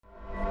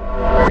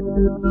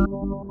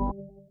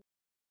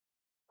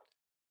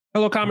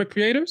Hello, comic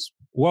creators.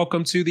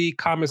 Welcome to the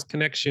Comics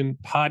Connection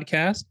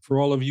podcast. For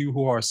all of you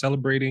who are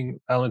celebrating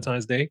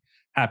Valentine's Day,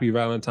 happy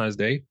Valentine's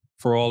Day.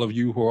 For all of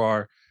you who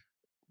are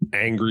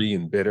angry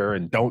and bitter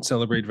and don't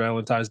celebrate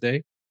Valentine's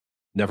Day,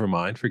 never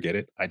mind, forget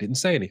it. I didn't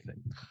say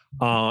anything.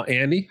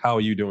 Andy, how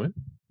are you doing?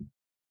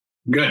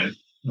 Good.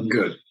 I'm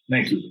good.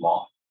 Thank you,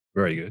 Gamal.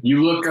 Very good.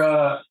 You look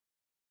good.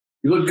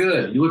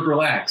 You look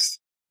relaxed.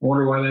 I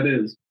wonder why that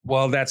is.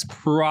 Well, that's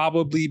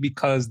probably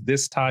because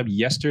this time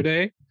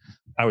yesterday,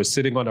 I was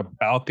sitting on a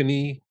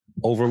balcony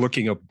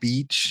overlooking a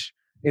beach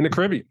in the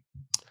Caribbean,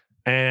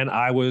 and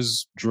I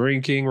was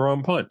drinking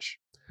rum punch.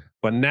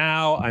 But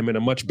now I'm in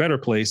a much better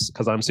place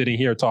because I'm sitting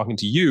here talking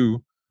to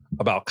you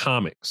about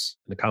comics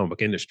and the comic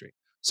book industry.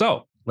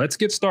 So let's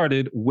get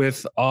started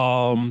with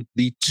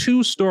the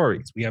two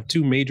stories. We have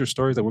two major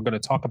stories that we're going to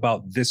talk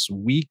about this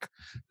week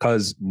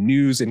because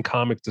news in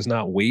comics does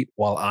not wait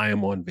while I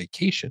am on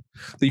vacation.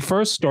 The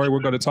first story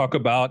we're going to talk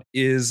about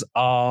is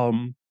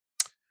Comixology.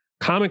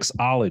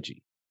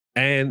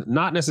 And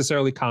not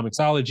necessarily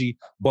Comixology,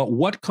 but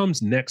what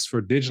comes next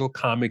for digital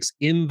comics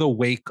in the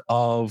wake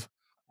of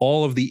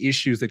all of the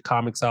issues that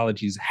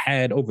Comixology's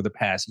had over the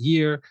past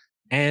year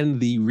and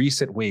the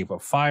recent wave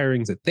of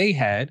firings that they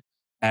had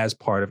as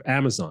part of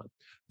Amazon.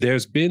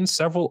 There's been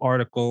several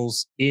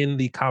articles in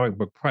the comic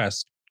book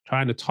press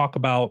trying to talk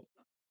about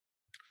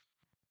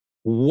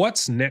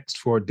what's next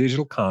for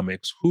digital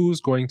comics,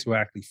 who's going to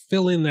actually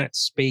fill in that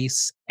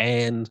space,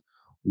 and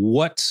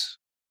what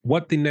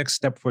the next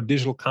step for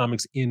digital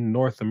comics in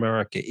North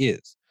America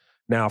is.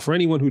 Now, for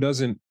anyone who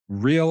doesn't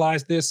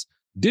realize this,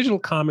 digital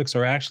comics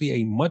are actually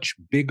a much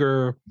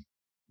bigger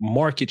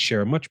market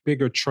share, a much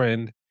bigger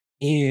trend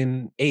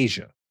in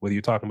Asia, whether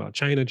you're talking about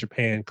China,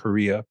 Japan,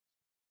 Korea.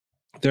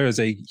 There is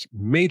a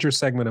major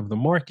segment of the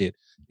market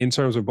in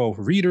terms of both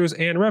readers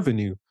and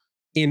revenue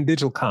in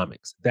digital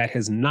comics that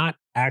has not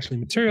actually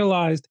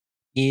materialized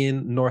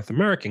in North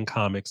American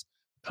comics.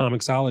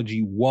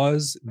 Comixology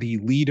was the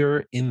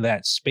leader in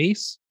that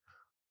space.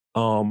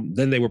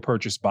 Then they were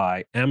purchased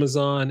by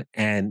Amazon,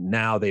 and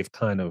now they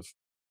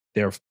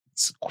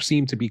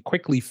seem to be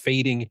quickly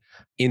fading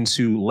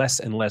into less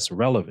and less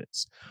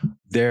relevance.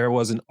 There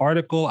was an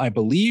article, I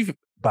believe,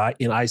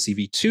 in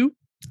ICV2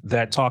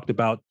 that talked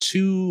about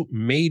two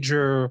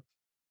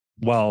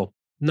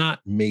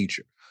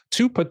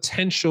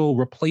potential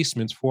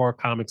replacements for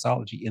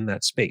Comixology in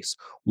that space.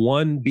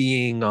 One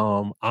being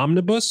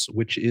Omnibus,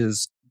 which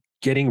is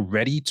getting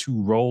ready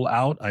to roll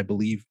out, I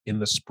believe, in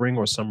the spring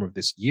or summer of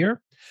this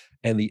year.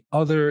 And the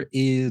other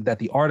is that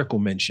the article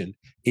mentioned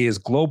is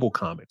Global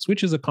Comics,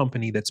 which is a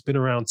company that's been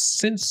around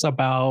since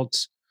about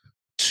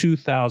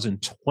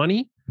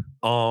 2020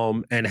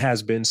 and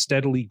has been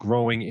steadily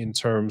growing in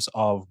terms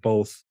of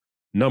both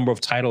number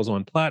of titles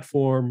on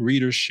platform,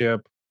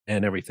 readership,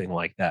 and everything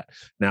like that.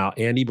 Now,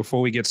 Andy, before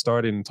we get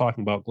started in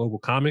talking about Global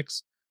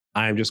Comics,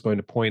 I'm just going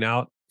to point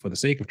out, for the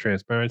sake of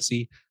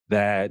transparency,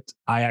 that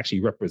I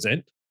actually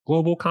represent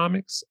Global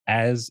Comics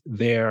as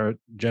their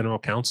general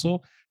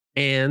counsel.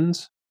 And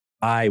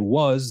I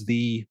was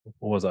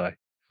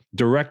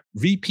direct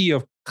VP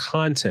of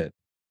content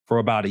for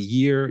about a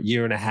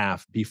year and a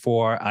half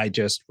before I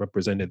just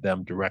represented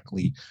them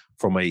directly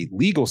from a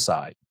legal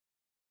side.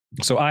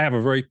 So I have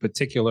a very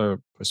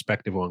particular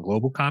perspective on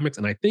Global Comics,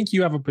 and I think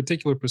you have a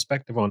particular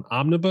perspective on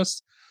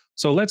Omnibus.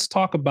 So let's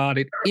talk about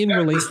it in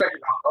relation.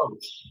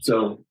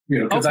 So,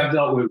 because I've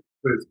dealt with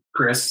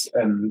Chris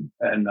and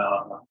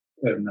the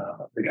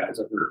guys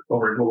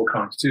over at Global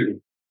Comics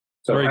too.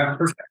 So I have a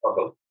perspective on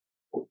both.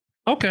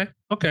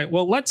 Okay.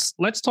 Well, let's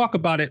talk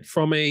about it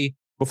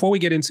before we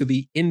get into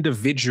the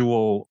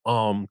individual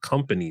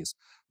companies.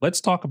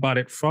 Let's talk about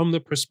it from the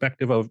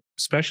perspective of,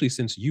 especially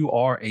since you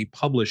are a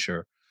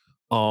publisher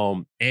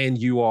and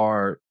you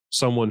are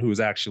someone who is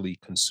actually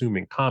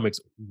consuming comics.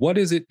 What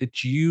is it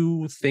that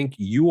you think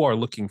you are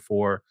looking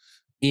for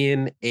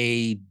in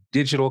a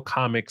digital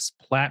comics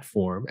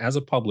platform as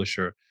a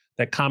publisher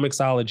that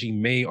Comixology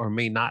may or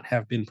may not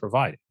have been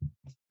providing?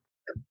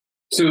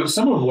 So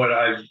some of what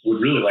I would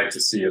really like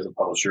to see as a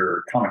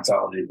publisher,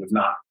 Comixology was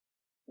not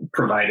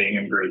providing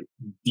in great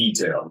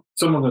detail.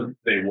 Some of them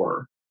they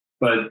were,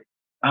 but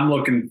I'm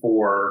looking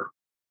for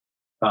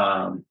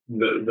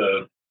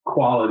the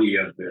quality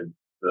of the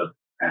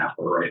app,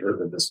 or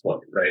the display,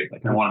 right?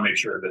 Like, I want to make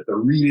sure that the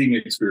reading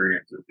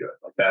experience is good.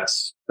 Like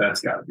that's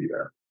got to be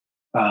there.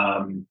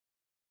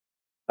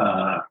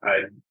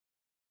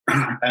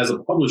 As a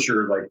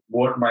publisher, like,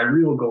 what my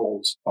real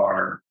goals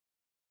are: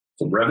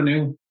 some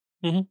revenue.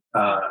 Mm-hmm.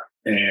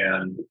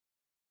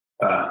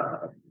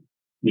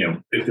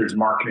 If there's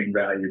marketing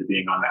value to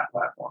being on that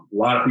platform. A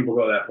lot of people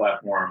go to that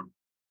platform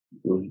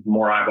with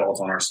more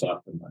eyeballs on our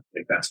stuff, and I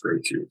think that's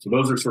great too. So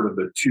those are sort of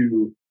the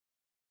two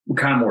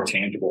kind of more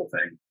tangible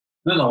things.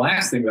 And then the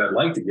last thing that I'd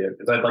like to get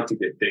is I'd like to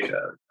get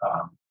data,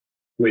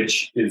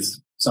 which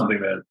is something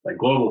that, like,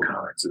 Global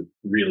Comics is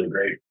really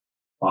great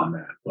on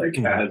that. Like,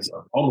 as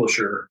a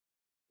publisher,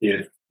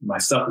 if my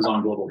stuff is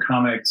on Global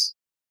Comics,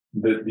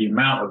 the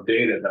amount of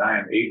data that I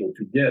am able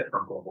to get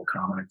from Global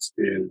Comics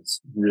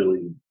is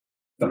really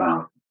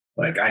phenomenal.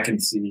 Like I can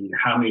see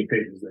how many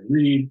pages they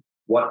read,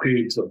 what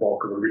page the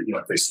bulk of the read,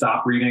 if they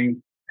stop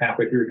reading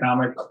halfway through a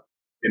comic,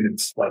 and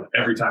it's like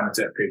every time it's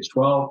at page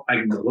 12, I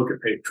can go look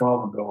at page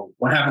 12 and go,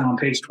 what happened on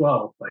page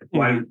 12? Like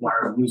why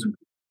are we losing?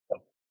 It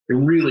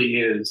really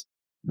is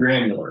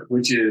granular,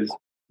 which is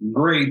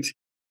great.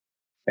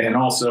 And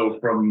also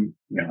from,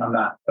 I'm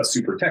not a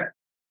super tech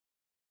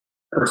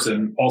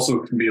person, also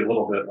can be a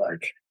little bit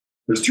like,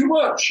 there's too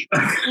much.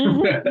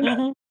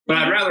 But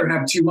I'd rather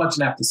have too much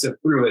and have to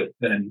sift through it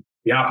than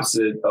the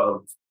opposite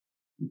of,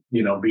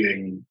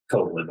 being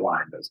totally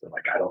blind. As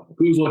like, I don't know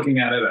who's looking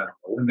at it. I don't know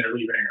when they're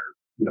leaving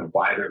or,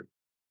 why they're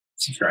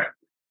subscribing.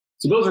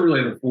 So those are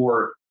really the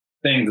four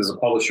things as a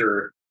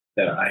publisher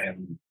that I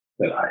am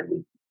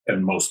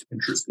most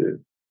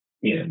interested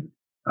in.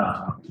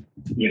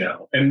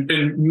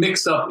 And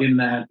mixed up in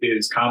that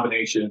is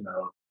combination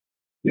of,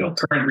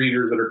 current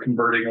readers that are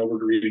converting over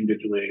to reading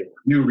digitally, or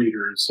new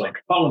readers.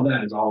 Like all of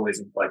that is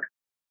always like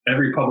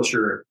every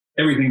publisher,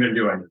 everything they're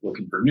doing is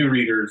looking for new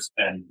readers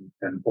and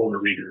older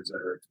readers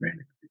that are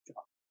expanding their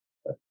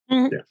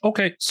job. Yeah.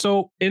 Okay,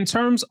 so in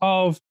terms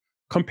of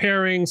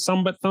comparing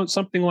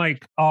something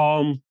like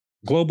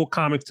Global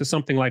Comics to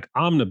something like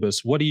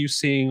Omnibus, what are you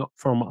seeing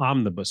from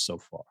Omnibus so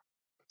far?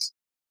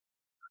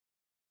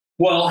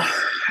 Well,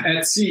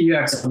 at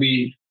CEX,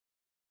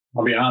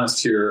 I'll be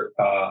honest here.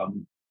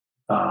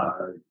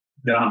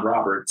 John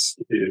Roberts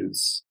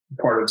is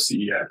part of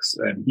CEX,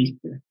 and he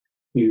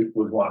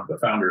was one of the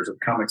founders of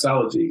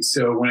Comixology.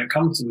 So when it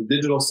comes to the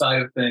digital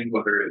side of things,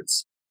 whether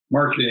it's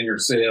marketing or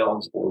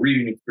sales or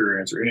reading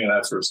experience or any of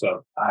that sort of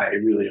stuff, I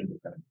really am going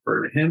to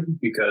defer to him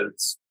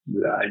because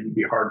I'd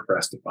be hard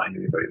pressed to find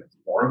anybody that's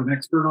more of an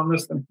expert on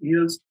this than he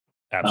is.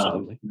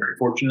 Absolutely. I'm very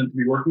fortunate to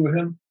be working with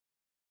him.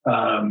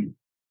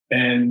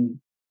 And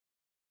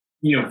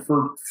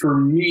for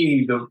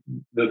me,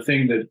 the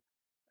thing that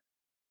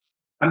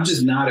I'm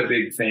just not a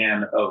big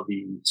fan of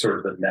the sort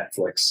of the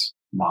Netflix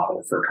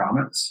model for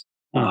comics.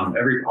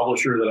 Every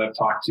publisher that I've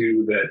talked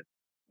to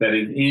that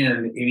is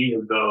in any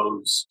of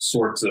those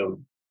sorts of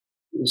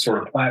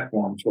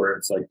platforms where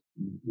it's like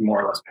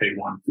more or less pay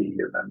one fee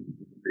and then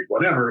read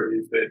whatever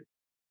is that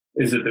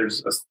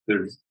there's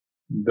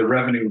the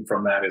revenue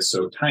from that is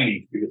so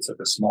tiny because it's like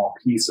a small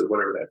piece of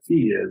whatever that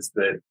fee is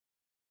that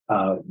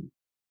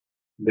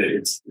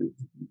it's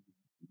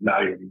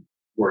not even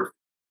worth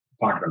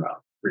talking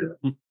about really.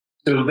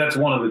 So that's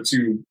one of the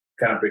two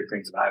kind of big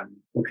things that I'm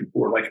looking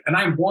for. Like, and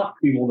I want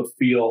people to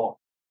feel,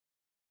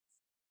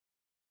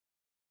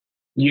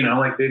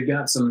 like they've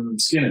got some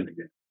skin in the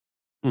game,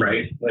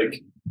 right?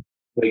 Like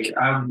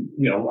I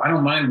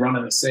don't mind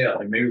running a sale.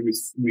 Like maybe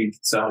we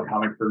sell a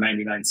comic for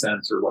 99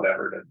 cents or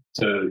whatever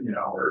to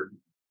or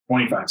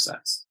 25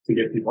 cents to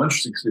get people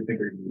interested because we think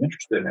they're going to be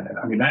interested in it.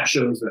 I mean, that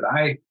shows that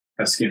I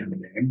have skin in the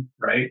game,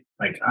 right?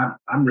 Like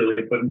I'm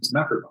really putting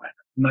some effort behind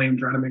it. I'm not even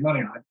trying to make money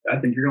on it. I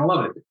think you're going to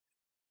love it.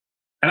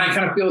 And I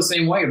kind of feel the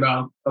same way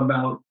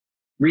about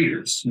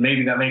readers.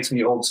 Maybe that makes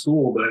me old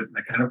school, but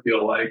I kind of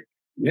feel like,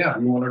 yeah,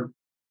 we want to,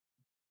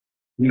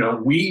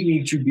 we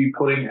need to be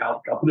putting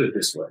out, I'll put it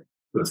this way,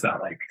 so it's not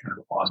like kind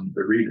of on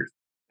the readers.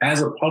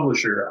 As a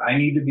publisher, I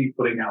need to be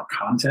putting out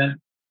content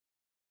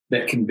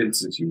that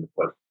convinces you to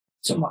put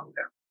some money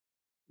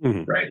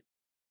down, right?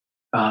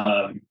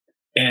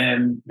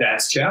 And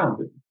that's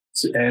challenging.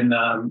 And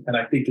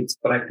I think it's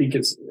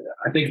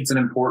an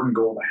important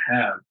goal to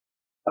have.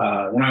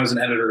 When I was an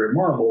editor at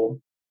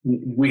Marvel,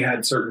 we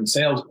had certain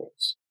sales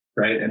goals,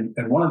 right? And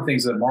one of the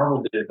things that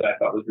Marvel did that I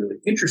thought was really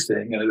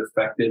interesting, and it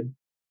affected,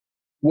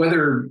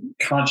 whether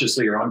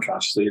consciously or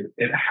unconsciously,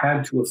 it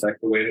had to affect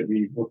the way that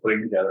we were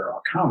putting together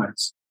our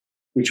comics,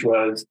 which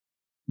was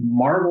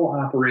Marvel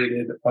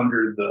operated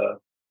under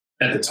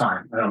at the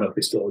time, I don't know if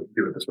they still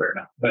do it this way or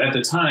not, but at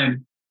the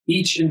time,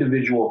 each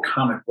individual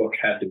comic book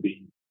had to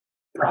be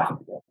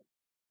profitable.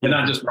 And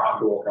not just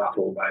profitable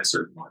by a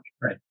certain margin,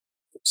 right?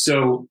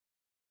 So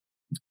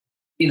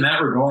in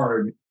that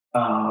regard,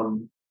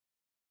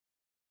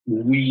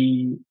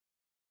 we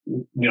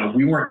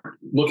weren't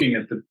looking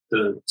at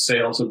the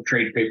sales of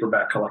trade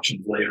paperback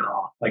collections later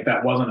on. Like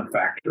that wasn't a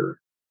factor.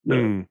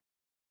 I'm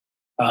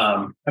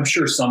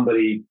sure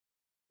somebody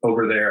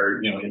over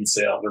there, in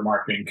sales or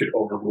marketing could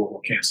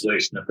overrule a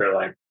cancellation if they're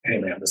like, hey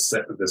man, this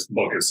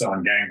book is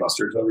selling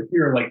gangbusters over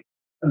here. Like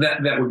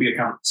that would be a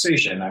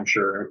conversation. I'm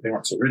sure they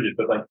weren't so rigid,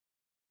 but like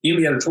in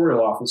the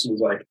editorial office, it was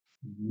like,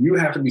 you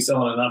have to be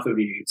selling enough of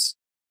these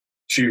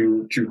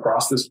to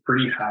cross this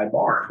pretty high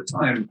bar at the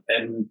time.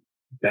 And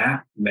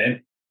that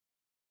meant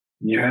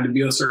you had to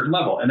be at a certain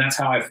level. And that's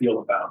how I feel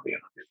about being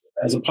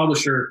as a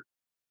publisher.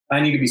 I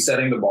need to be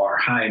setting the bar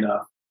high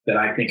enough that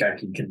I think I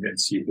can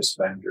convince you to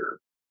spend your,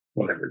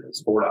 whatever it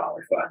is, $4, $5,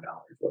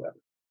 whatever.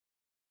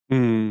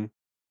 No.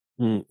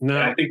 And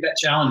I think that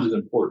challenge is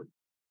important.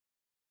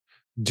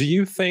 Do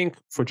you think,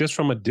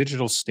 from a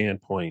digital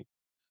standpoint,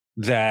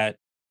 that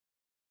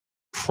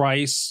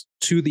price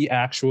to the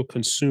actual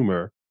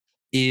consumer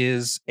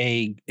is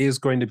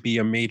going to be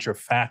a major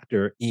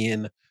factor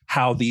in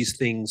how these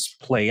things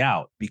play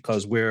out,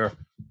 because we're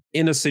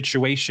in a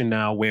situation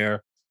now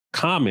where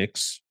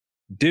comics,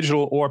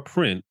 digital or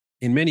print,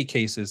 in many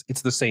cases,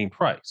 it's the same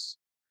price.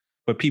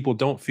 But people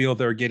don't feel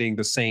they're getting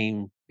the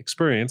same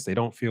experience. They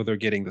don't feel they're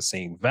getting the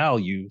same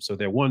value. So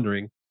they're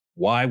wondering,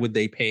 why would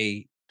they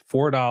pay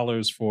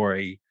 $4 for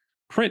a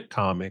print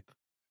comic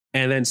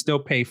and then still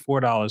pay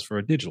 $4 for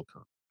a digital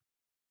comic?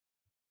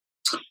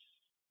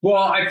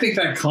 Well, I think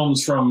that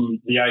comes from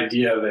the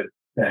idea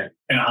that,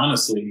 and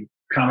honestly,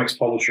 comics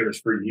publishers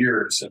for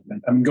years have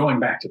been, I mean, going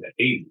back to the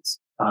 80s,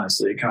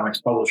 honestly,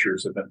 comics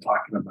publishers have been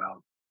talking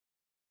about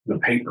the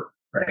paper,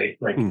 right?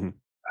 Like,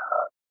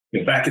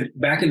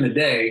 back in the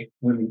day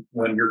when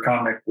your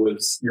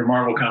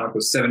Marvel comic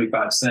was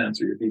 75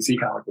 cents or your DC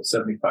comic was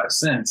 75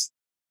 cents,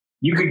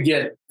 you could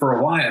get, for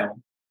a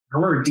while, I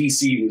remember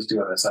DC was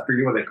doing this. I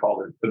forget what they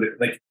called it, but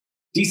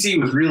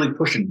DC was really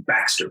pushing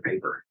Baxter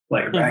paper.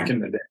 Like back in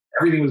the day,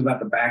 everything was about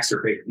the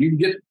Baxter paper. You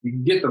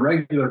can get the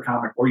regular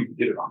comic, or you can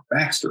get it on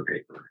Baxter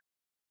paper,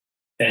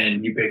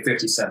 and you pay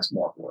 50 cents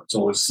more for it.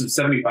 So it was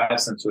 75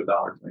 cents to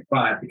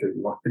 $1.25 because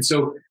you want. And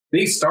so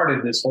they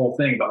started this whole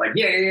thing about like,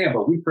 yeah,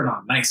 but we print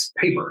on nice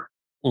paper,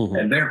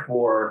 and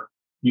therefore,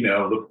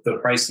 the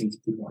price needs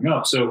to keep going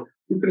up. So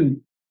we've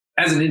been,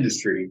 as an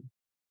industry,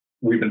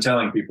 we've been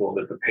telling people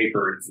that the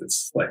paper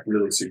is like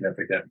really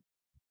significant.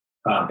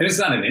 And it's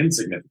not an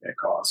insignificant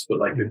cost, but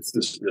like it's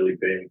this really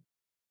big,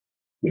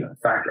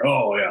 factor.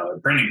 Oh yeah, the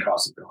printing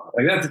costs have gone up.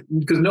 Like that's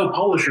because no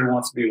publisher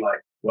wants to be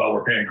like, well,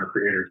 we're paying our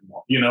creators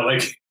more. They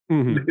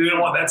don't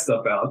want that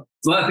stuff out.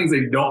 There's a lot of things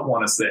they don't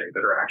want to say that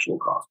are actual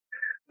costs.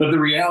 But the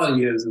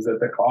reality is that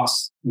the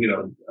cost,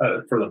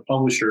 for the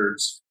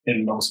publishers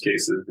in most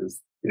cases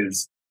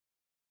is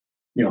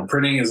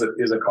printing is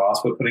a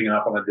cost, but putting it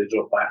up on a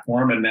digital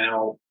platform. And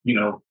now,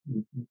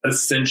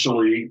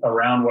 essentially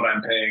around what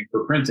I'm paying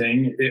for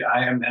printing,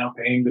 I am now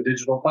paying the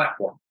digital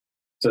platform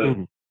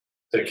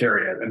to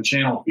carry it, and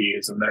channel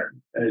fees. And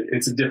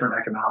it's a different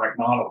economic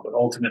model, but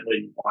ultimately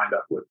you wind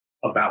up with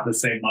about the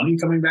same money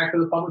coming back to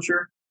the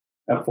publisher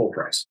at full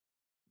price.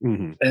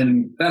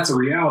 And that's a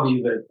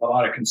reality that a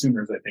lot of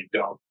consumers, I think,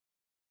 don't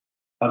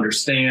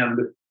understand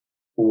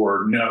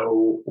or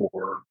know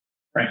or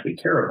frankly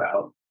care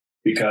about,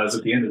 because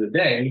at the end of the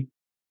day,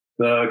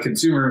 the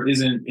consumer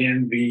isn't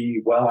in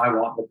I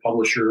want the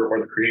publisher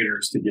or the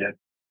creators to get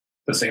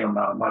the same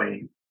amount of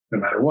money no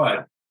matter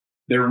what.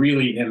 They're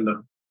really in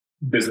the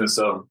business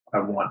of, I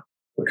want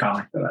the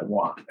comic that I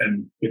want.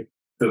 And if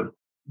the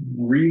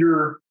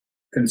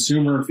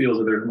consumer feels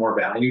that there's more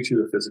value to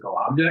the physical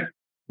object,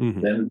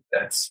 then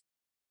that's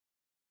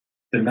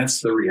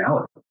the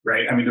reality,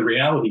 right? I mean, the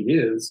reality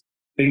is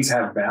things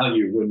have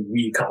value when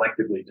we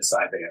collectively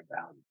decide they have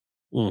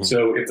value.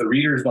 So if the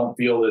readers don't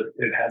feel that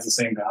it has the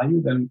same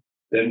value, then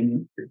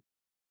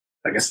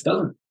I guess it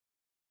doesn't.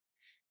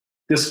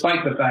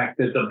 Despite the fact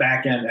that the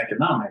back end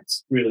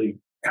economics really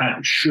kind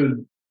of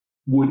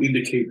would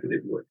indicate that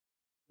it would.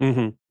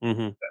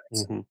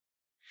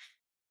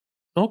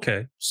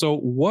 Okay. So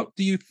what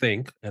do you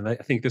think, and I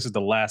think this is the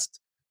last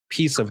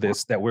piece of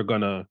this that we're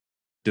going to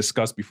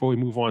discuss before we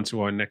move on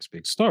to our next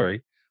big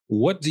story.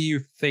 What do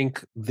you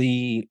think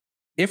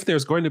if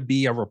there's going to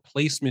be a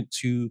replacement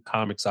to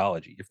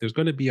Comixology, if there's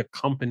going to be a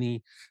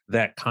company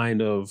that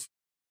kind of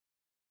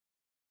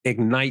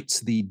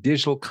ignites the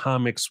digital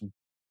comics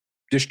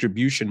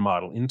distribution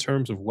model in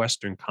terms of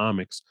Western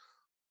comics,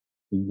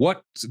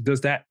 what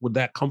would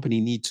that company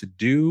need to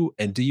do?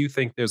 And do you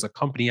think there's a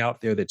company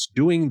out there that's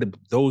doing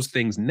those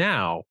things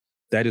now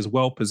that is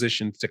well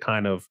positioned to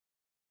kind of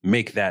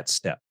make that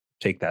step,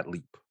 take that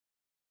leap?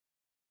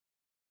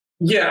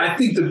 Yeah, I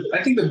think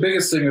the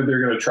biggest thing that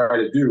they're going to try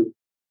to do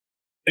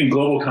in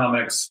Global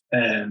Comics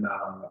and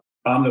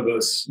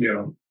Omnibus,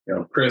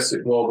 Chris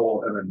at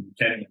Global and then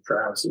Kenny and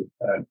Travis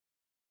at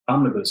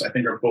Omnibus, I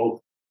think are both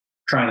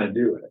trying to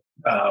do it,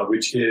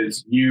 which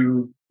is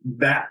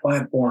that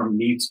platform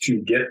needs to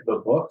get the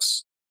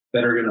books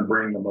that are going to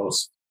bring the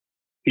most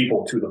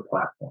people to the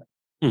platform.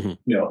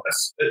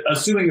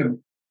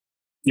 Assuming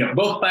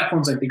both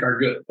platforms I think are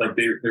good. Like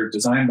they're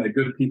designed by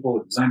good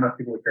people, designed by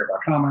people who care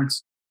about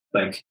comics.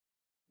 Like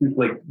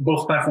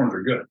both platforms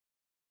are good.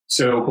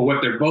 So, but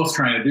what they're both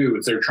trying to do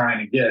is they're trying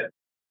to get,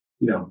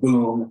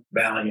 Boom,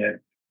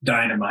 Valiant,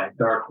 Dynamite,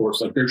 Dark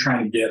Horse. Like they're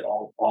trying to get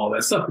all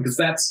that stuff because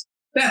that's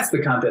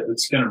the content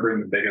that's going to bring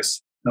the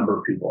biggest number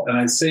of people. And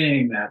I'm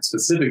saying that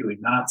specifically,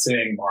 not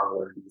saying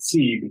Marvel or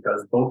DC,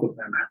 because both of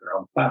them have their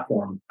own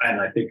platform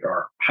and I think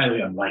are highly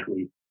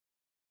unlikely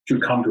to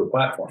come to a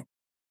platform,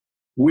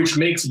 which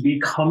makes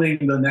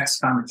becoming the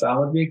next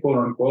Comixology, quote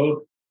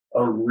unquote,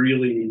 a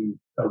really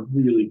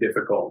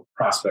difficult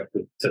prospect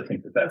to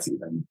think that that's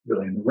even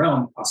really in the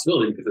realm of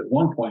possibility. Because at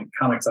one point,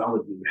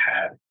 Comixology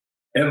had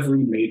every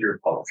major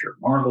publisher: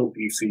 Marvel,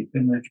 DC,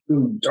 Image,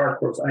 Boom, Dark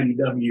Horse,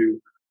 IDW,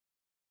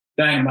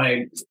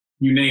 Dynamite,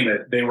 you name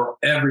it.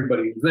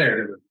 Everybody was there.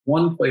 There was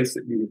one place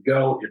that you would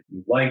go if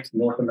you liked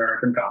North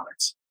American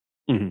comics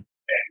and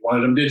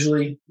wanted them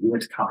digitally. You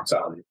went to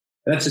Comixology.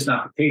 And that's just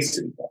not the case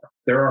anymore.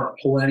 There are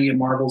plenty of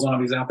Marvel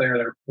zombies out there.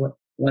 There are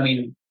plenty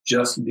of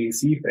just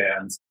DC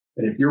fans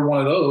And if you're one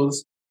of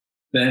those,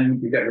 then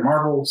you've got your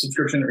Marvel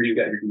subscription or you've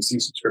got your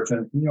DC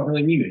subscription. You don't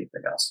really need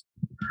anything else.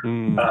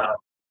 I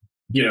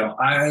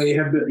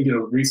have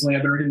been, recently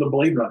I've been reading the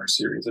Blade Runner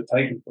series that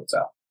Titan puts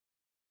out.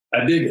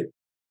 I dig it.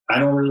 I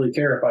don't really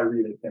care if I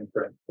read it in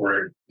print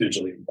or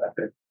digitally. In fact,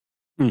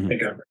 I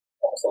think I've read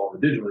almost all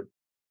of it digitally.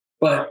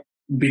 But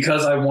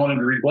because I wanted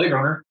to read Blade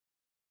Runner,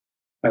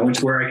 I went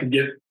to where I could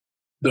get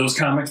those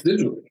comics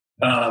digitally.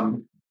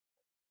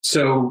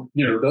 So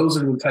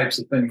those are the types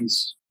of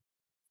things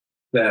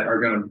that are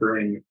going to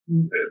bring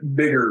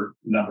bigger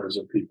numbers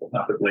of people.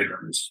 Not that Blade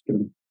Runners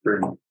can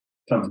bring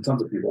tons and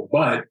tons of people,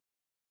 but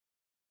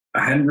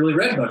I hadn't really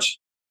read much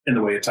in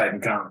the way of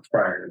Titan comics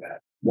prior to that.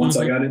 Once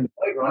I got into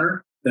Blade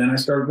Runner, then I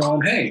started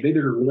going, hey, they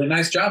did a really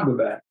nice job with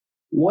that.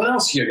 What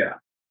else you got?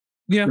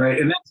 Yeah. Right.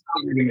 And that's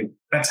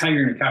how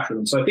you're going to capture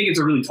them. So I think it's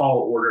a really tall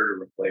order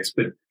to replace.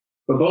 But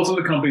both of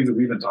the companies that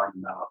we've been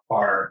talking about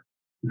are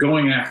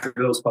going after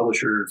those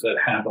publishers that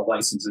have the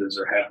licenses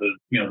or have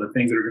the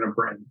things that are going to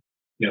bring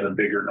the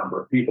bigger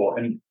number of people.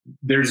 And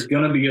there's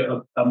going to be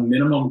a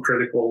minimum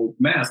critical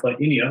mass, like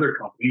any other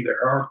company.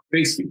 There are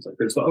base fees, like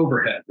there's the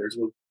overhead, there's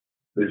all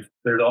that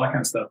kind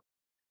of stuff.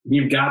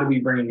 You've got to be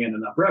bringing in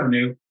enough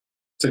revenue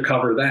to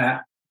cover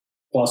that,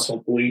 plus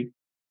hopefully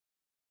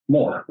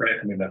more, right?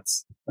 I mean,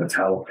 that's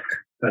how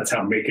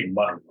making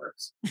money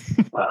works.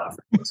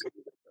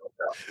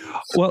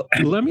 Well,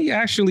 let me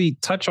actually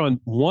touch on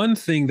one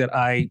thing that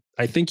I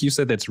think you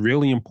said that's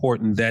really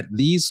important, that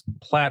these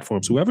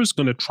platforms, whoever's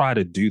going to try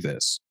to do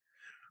this,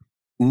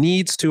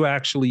 needs to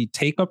actually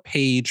take a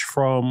page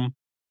from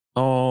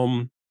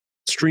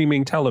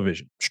streaming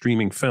television,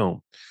 streaming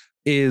film,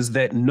 is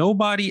that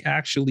nobody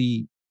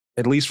actually,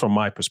 at least from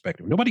my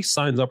perspective, nobody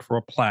signs up for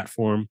a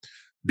platform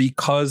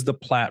because the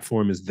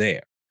platform is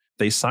there.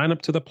 They sign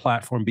up to the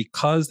platform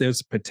because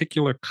there's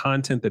particular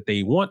content that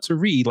they want to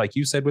read, like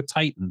you said with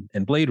Titan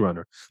and Blade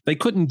Runner, they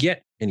couldn't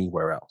get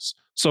anywhere else.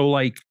 So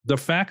like the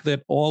fact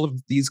that all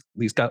of these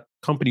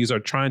companies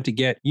are trying to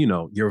get,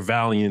 your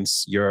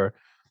Valiants, your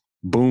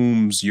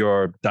Booms,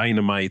 your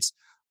Dynamites.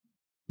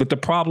 But the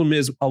problem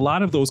is a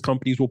lot of those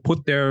companies will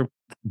put their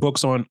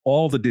books on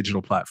all the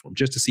digital platforms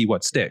just to see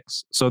what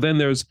sticks. So then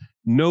there's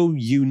no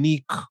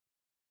unique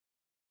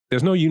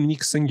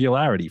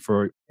singularity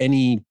for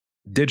any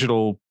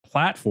digital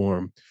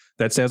platform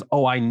that says,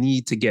 oh, I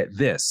need to get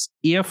this.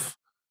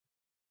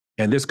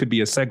 And this could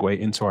be a segue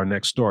into our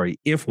next story,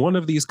 if one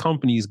of these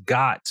companies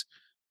got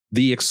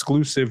the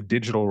exclusive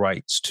digital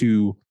rights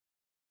to,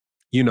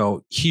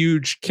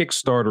 huge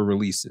Kickstarter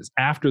releases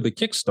after the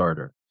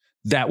Kickstarter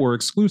that were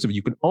exclusive,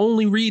 you can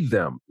only read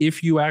them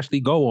if you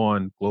actually go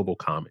on Global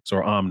Comics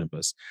or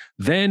Omnibus,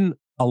 then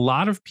a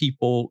lot of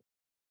people,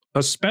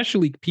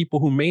 especially people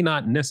who may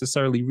not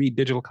necessarily read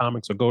digital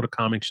comics or go to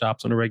comic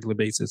shops on a regular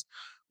basis,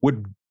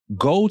 would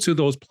go to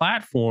those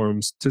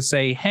platforms to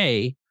say,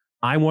 hey,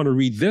 I want to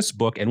read this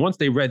book. And once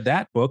they read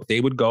that book,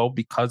 they would go,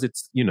 because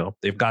it's,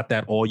 they've got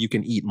that all you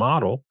can eat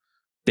model,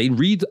 they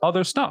read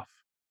other stuff.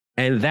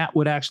 And that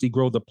would actually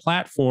grow the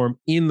platform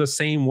in the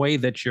same way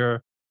that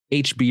your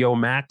HBO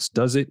Max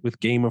does it with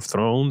Game of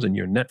Thrones and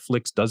your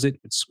Netflix does it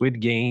with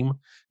Squid Game.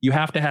 You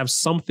have to have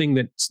something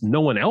that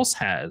no one else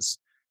has.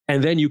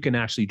 And then you can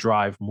actually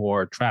drive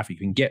more traffic. You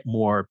can get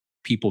more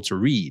people to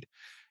read.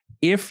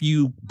 If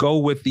you go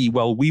with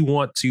we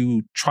want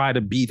to try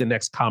to be the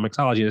next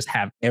Comixology and just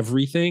have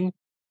everything,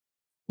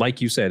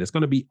 like you said, it's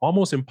going to be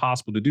almost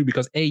impossible to do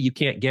because A, you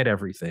can't get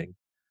everything.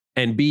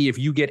 And B, if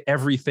you get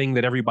everything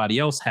that everybody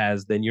else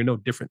has, then you're no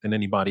different than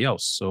anybody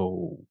else.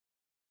 So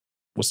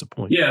what's the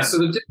point? Yeah. So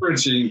the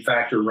differentiating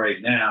factor right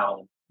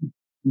now,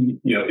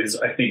 is,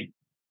 I think,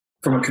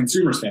 from a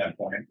consumer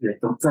standpoint,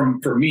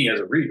 for me as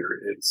a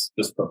reader, it's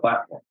just the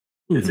platform.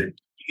 Is it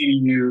easy to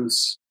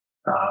use?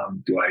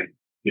 Do I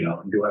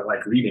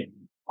like reading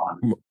on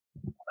that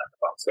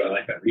device? So I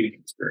like that reading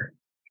experience.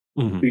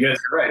 Because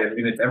you're right. I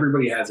mean, if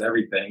everybody has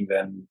everything,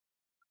 then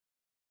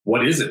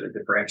what is it that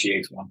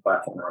differentiates one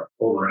platform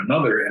over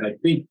another? And I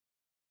think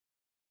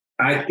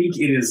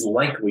it is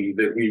likely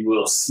that we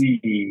will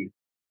see,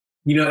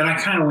 and I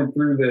kind of went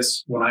through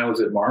this when I was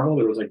at Marvel.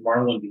 There was like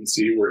Marvel and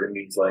DC were in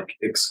these like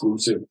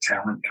exclusive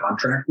talent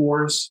contract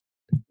wars.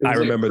 I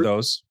remember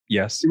those.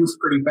 Yes. It was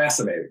pretty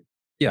fascinating.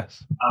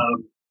 Yes.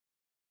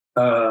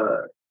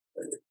 At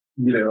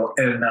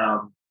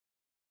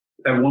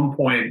one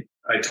point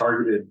I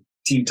targeted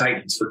Teen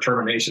Titans for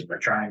termination by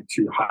trying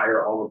to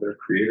hire all of their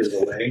creators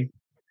away,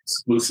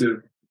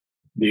 exclusive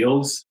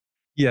deals.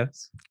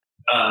 Yes.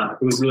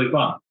 It was really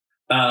fun.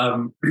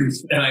 And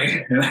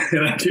I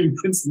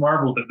convinced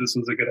Marvel that this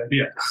was a good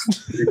idea.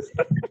 They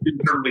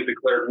internally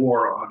declared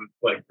war on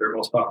like their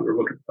most popular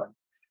book at the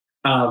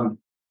time.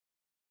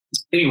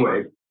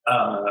 Anyway,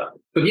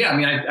 but yeah, I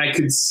mean, I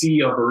could see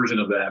a version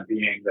of that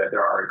being that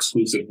there are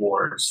exclusive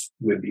wars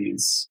with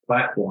these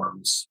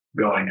platforms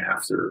going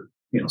after,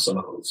 some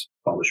of those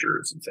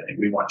publishers and saying,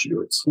 we want you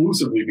to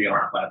exclusively be on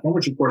our platform,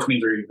 which of course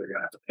means they're either going to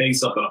have to pay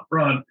something up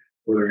front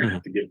or they're going to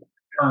have to give them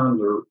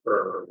terms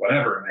or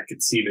whatever. And I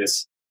could see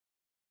this,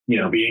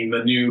 being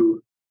the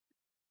new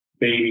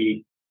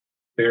baby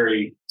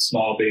very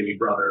small baby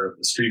brother of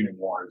the streaming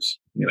wars,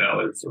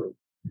 is sort of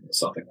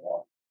something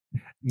along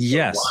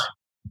Yes.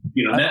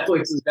 those lines. Netflix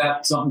has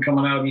got something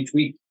coming out each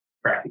week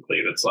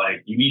practically that's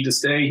like, you need to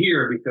stay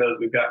here because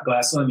we've got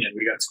Glass Onion,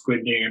 we got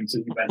Squid Games,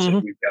 as you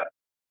mentioned, we've got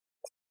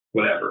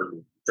whatever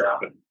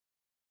dropping.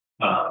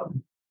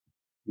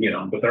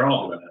 But they're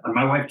all doing it. And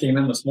my wife came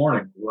in this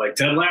morning, like,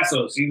 Ted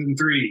Lasso season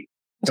 3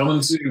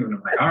 coming soon.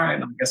 I'm like, all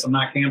right, I guess I'm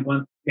not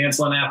canceling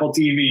Apple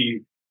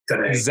TV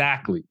today.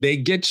 Exactly. They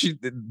get you.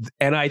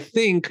 And I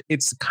think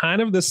it's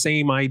kind of the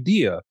same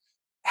idea.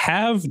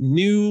 Have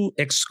new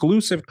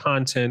exclusive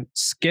content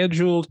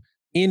scheduled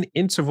in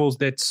intervals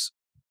that's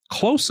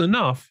close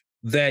enough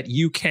that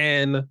you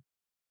can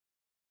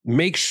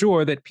make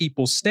sure that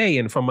people stay.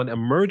 And from an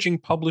emerging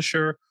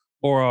publisher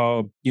or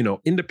a,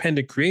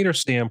 independent creator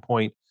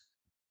standpoint,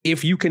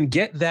 if you can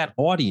get that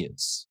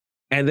audience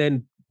and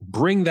then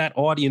bring that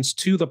audience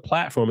to the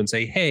platform and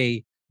say,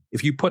 hey,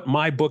 if you put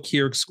my book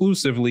here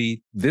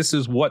exclusively, this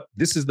is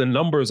the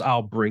numbers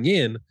I'll bring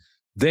in,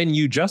 then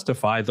you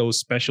justify those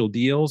special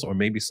deals or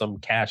maybe some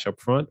cash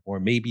up front or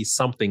maybe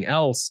something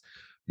else,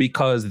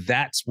 because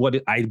that's what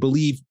I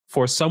believe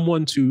for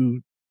someone to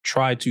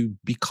try to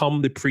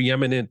become the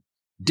preeminent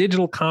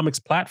digital comics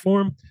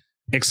platform,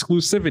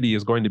 exclusivity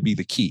is going to be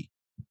the key.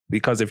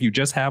 Because if you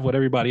just have what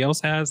everybody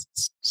else has,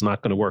 it's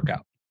not going to work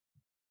out.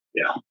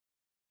 Yeah.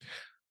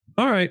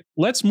 All right,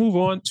 let's move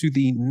on to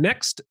the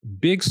next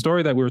big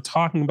story that we were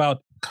talking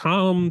about.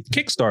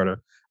 Kickstarter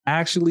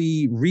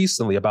actually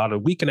recently, about a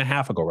week and a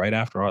half ago, right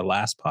after our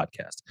last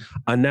podcast,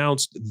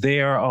 announced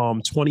their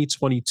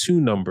 2022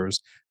 numbers.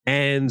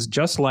 And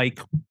just like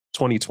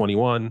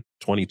 2021,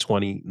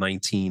 2020,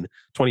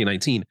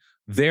 2019,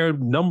 their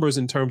numbers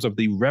in terms of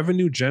the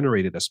revenue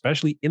generated,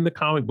 especially in the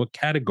comic book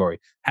category,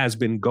 has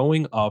been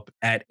going up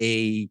at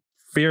a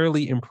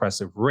fairly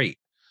impressive rate.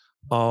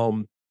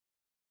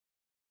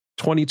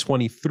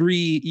 2023,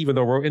 even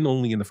though we're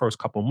only in the first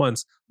couple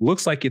months,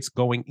 looks like it's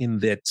going in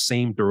that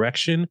same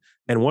direction.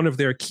 And one of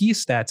their key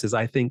stats is,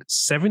 I think,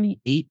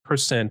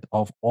 78%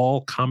 of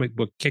all comic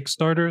book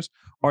Kickstarters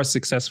are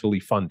successfully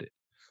funded.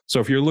 So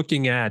if you're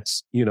looking at,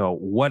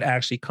 what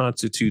actually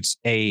constitutes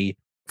a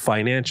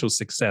financial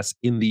success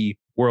in the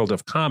world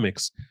of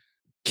comics,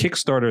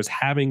 Kickstarter is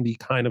having the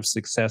kind of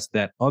success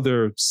that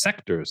other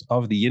sectors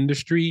of the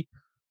industry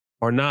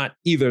are not.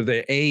 Either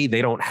they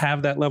don't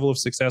have that level of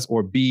success,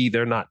 or B,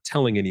 they're not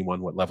telling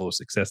anyone what level of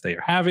success they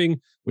are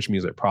having, which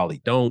means they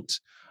probably don't.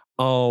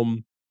 Let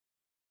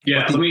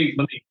me.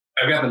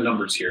 I've got the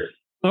numbers here.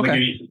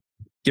 Okay,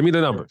 give me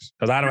the numbers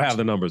because I don't have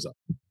the numbers up.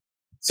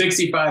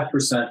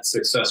 65%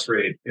 success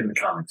rate in the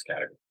comics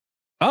category.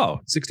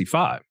 Oh,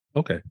 65.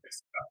 Okay.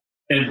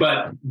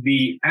 But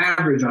the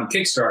average on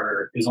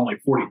Kickstarter is only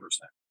 40%.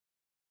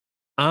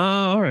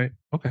 All right.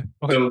 Okay.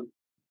 So,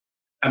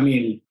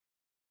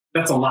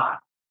 that's a lot.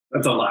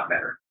 That's a lot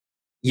better.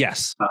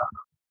 Yes.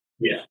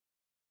 Yeah.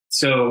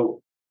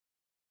 So,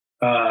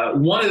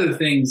 one of the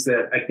things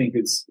that I think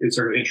is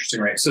sort of interesting,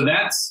 right? So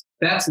that's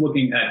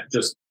looking at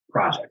just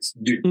projects.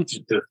 The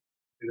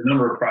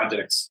number of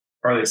projects,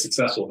 are they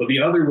successful? But the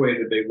other way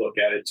that they look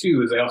at it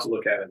too is they also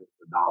look at it as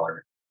the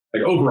dollar.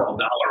 Like overall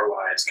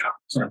dollar-wise,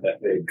 comics aren't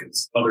that big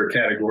because other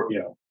category,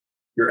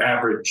 your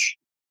average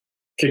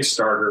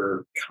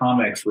Kickstarter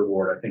comics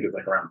reward, I think, is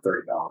like around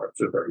 $30 or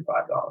 $35,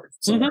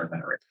 somewhere in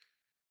that range.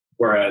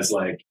 Whereas,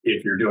 like,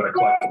 if you're doing a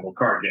collectible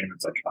card game,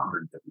 it's like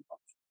 $150.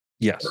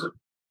 Yes. Or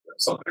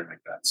something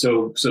like that.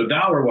 So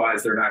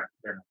dollar-wise, they're not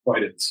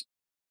quite as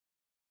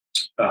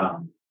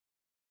they're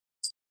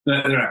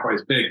not quite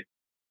as big.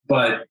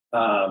 But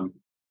what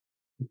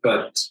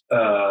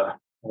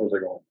was I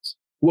going?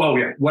 Well,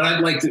 yeah. What I'd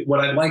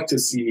like to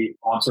see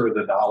on sort of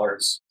the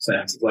dollars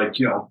sense is, like,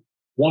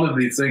 one of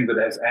the things that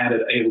has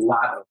added a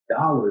lot of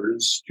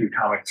dollars to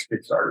comics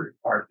Kickstarter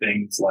are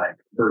things like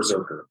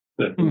Berserker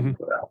that we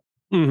put out.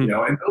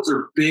 And those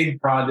are big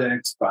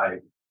projects by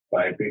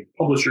big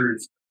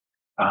publishers.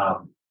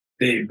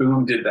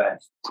 Boom did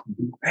that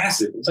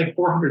massive. It was like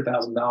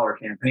 $400,000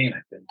 campaign,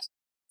 I think,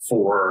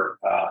 for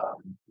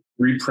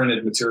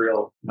reprinted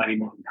material, Mighty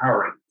Morphin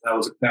Power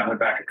Rangers. That went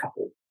back a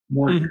couple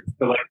more years.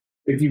 But like,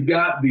 if you've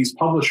got these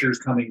publishers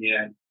coming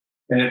in,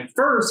 and at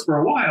first, for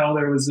a while,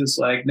 there was this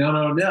like,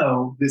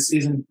 no, this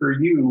isn't for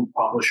you,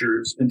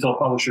 publishers, until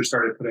publishers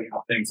started putting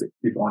out things that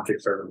people on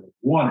Kickstarter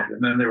wanted.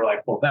 And then they were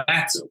like, well,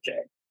 that's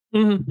okay.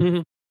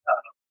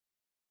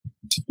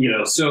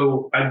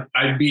 So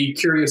I'd be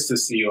curious to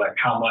see, like,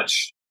 how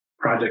much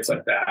projects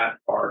like that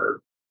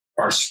are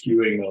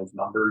skewing those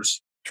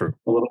numbers a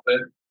little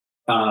bit.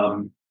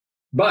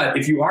 But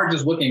if you are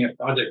just looking at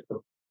projects,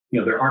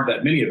 there aren't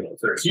that many of those.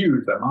 They're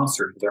huge, they're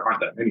monsters, but there aren't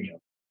that many of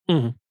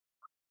them.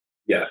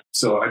 Yeah.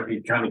 So I'd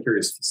be kind of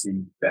curious to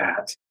see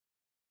that.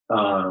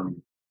 But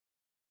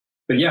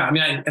yeah,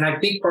 I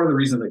think part of the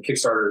reason that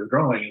Kickstarter is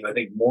growing is I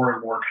think more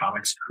and more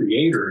comics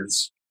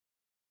creators,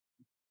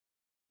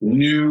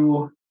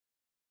 new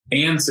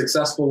and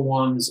successful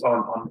ones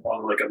on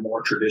like a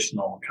more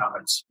traditional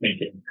comics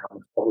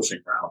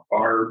publishing route,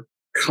 are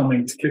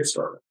coming to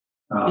Kickstarter.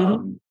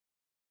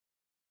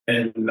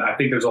 And I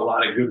think there's a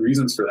lot of good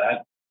reasons for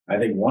that. I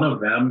think one of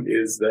them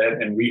is that,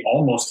 and we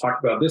almost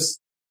talked about this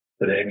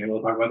today, maybe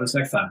we'll talk about this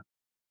next time,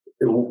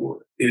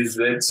 is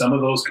that some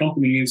of those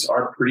companies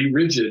are pretty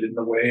rigid in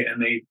the way,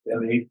 and they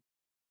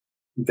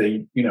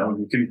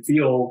you can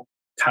feel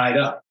tied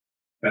up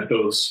at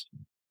those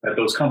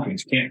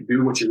companies. You can't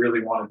do what you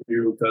really want to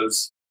do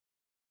because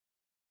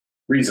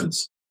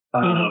reasons.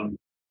 And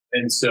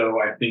so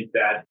I think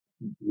that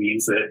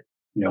means that,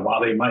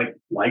 while they might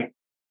like,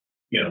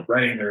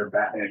 writing their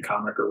Batman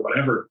comic or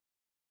whatever,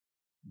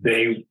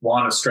 they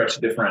want to stretch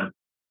different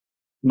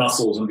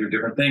muscles and do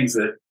different things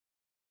that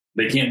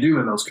they can't do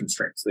in those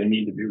constraints. They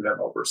need to do them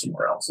over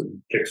somewhere else.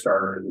 And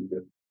Kickstarter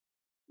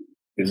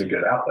is a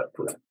good outlet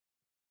for them.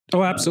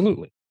 Oh,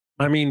 absolutely.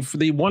 I mean, for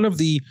one of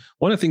the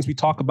things we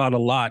talk about a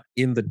lot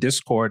in the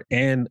Discord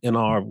and in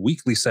our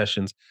weekly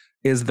sessions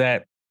is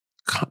that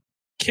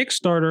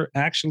Kickstarter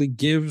actually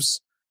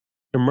gives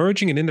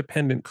emerging and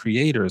independent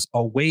creators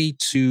a way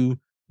to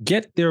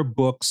get their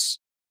books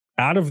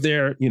out of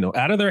their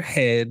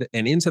head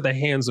and into the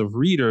hands of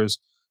readers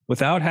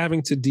without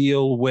having to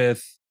deal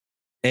with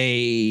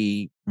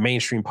a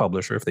mainstream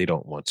publisher if they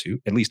don't want to,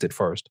 at least at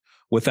first,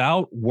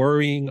 without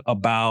worrying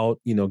about,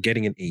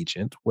 getting an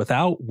agent,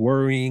 without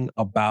worrying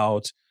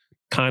about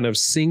kind of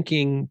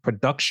sinking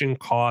production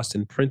cost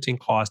and printing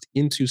cost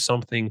into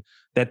something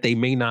that they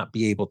may not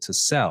be able to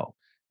sell.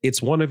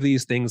 It's one of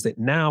these things that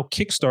now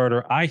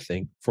Kickstarter, I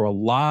think, for a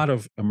lot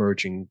of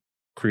emerging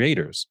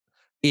creators,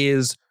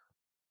 it's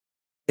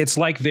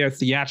like their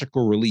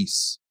theatrical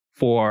release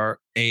for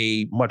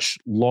a much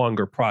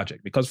longer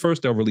project. Because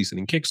first they'll release it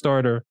in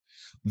Kickstarter,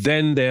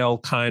 then they'll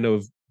kind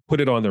of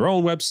put it on their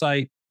own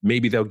website.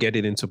 Maybe they'll get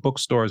it into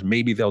bookstores.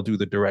 Maybe they'll do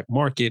the direct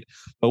market.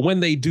 But when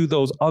they do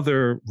those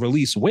other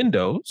release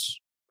windows,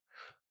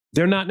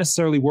 they're not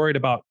necessarily worried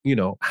about,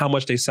 how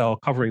much they sell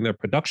covering their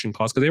production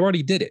costs because they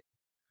already did it.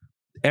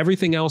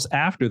 Everything else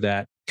after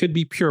that could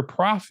be pure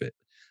profit.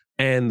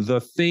 And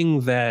the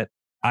thing that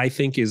I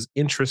think is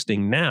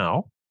interesting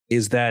now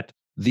is that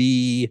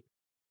the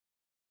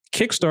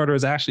Kickstarter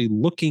is actually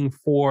looking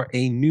for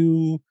a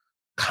new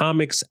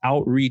comics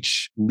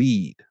outreach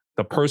lead,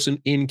 the person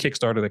in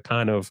Kickstarter that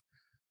kind of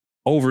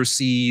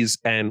oversees,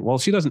 and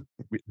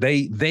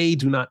they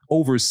do not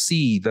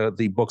oversee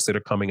the books that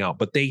are coming out,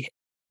 but they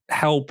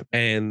help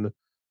and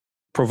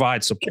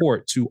provide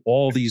support to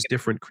all these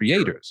different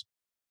creators.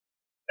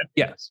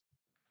 Yes.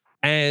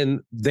 And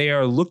they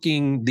are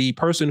the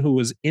person who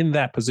is in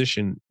that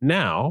position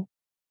now,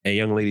 a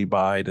young lady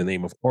by the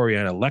name of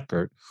Oriana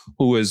Leckert,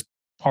 who is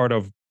part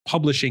of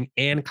publishing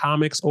and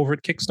comics over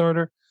at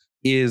Kickstarter,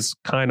 is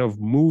kind of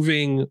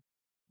moving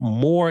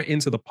more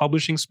into the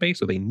publishing space.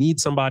 So they need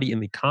somebody in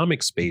the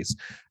comic space.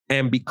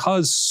 And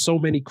because so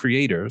many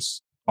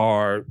creators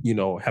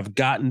have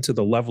gotten to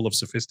the level of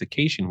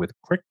sophistication with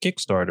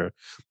Kickstarter,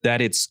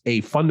 that it's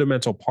a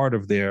fundamental part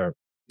of their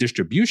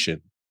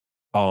distribution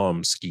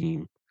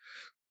scheme,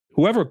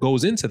 whoever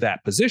goes into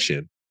that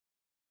position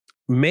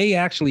may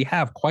actually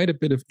have quite a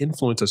bit of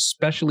influence,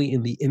 especially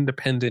in the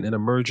independent and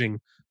emerging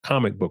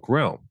comic book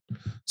realm.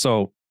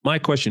 So my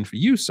question for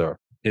you, sir,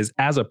 is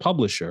as a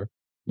publisher,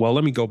 well,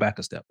 let me go back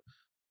a step.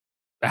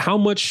 How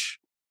much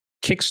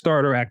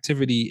Kickstarter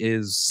activity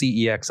is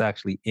CEX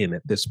actually in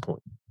at this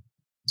point?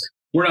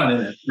 We're not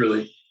in it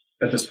really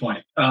at this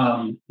point.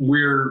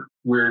 We're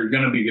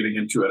going to be getting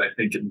into it, I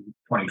think, in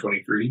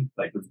 2023.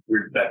 Like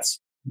that's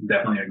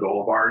definitely a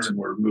goal of ours, and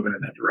we're moving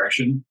in that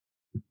direction.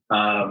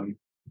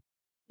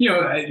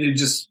 It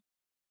just,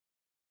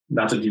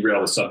 not to derail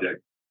the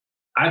subject,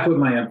 I put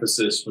my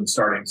emphasis when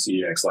starting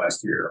CEX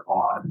last year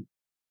on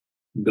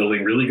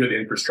building really good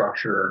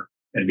infrastructure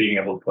and being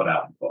able to put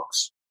out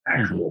books,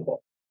 actual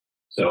books.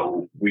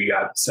 So we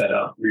got set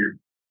up. We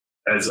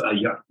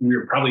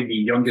were probably the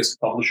youngest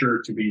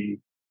publisher to be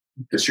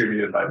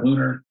distributed by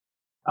Lunar,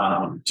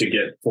 to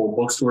get full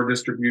bookstore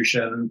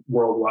distribution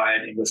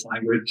worldwide, English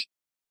language,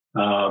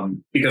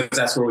 because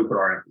that's where we put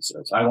our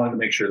emphasis. I wanted to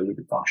make sure that we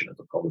could function as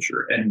a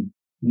publisher. And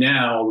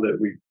now that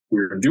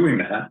we're doing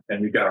that,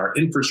 and we've got our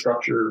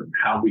infrastructure,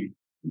 how we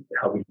do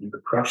the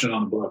production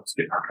on the books,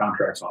 getting our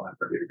contracts, all that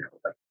ready to go.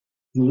 Like,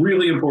 it's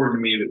really important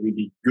to me that we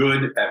be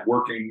good at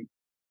working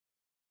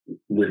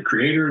with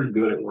creators,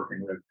 good at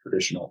working with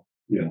traditional,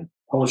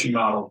 publishing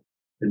model.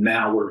 And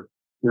now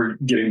we're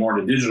getting more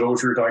into digital,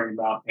 which we were talking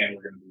about, and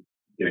we're going to be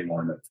getting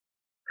more into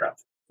traffic.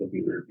 So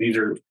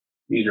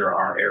these are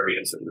our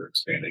areas that we're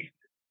expanding.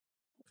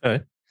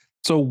 Okay.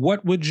 So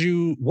what would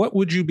you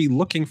be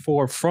looking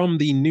for from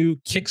the new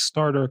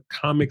Kickstarter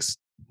comics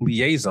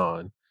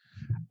liaison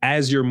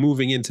as you're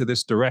moving into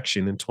this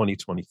direction in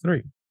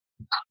 2023?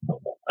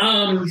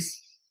 The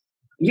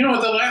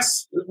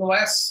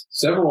last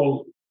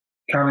several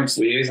comics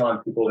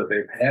liaison people that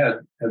they've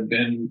had have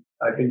been,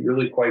 I think,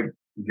 really quite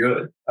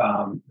good.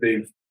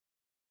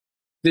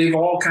 They've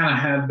all kind of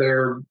had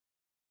their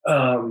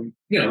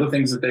the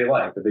things that they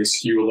like, that they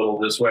skew a little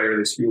this way or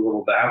they skew a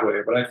little that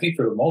way. But I think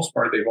for the most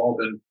part, they've all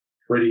been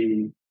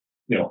pretty,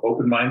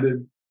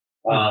 open-minded,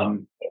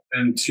 open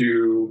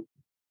to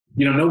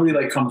nobody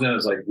like comes in and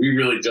is like, we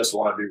really just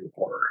want to do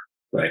horror,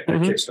 right?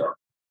 Like Kickstarter.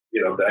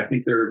 I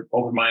think they're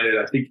open-minded.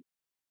 I think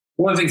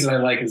one of the things that I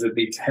like is that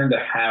they tend to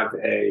have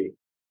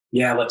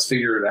yeah, let's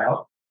figure it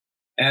out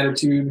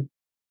attitude.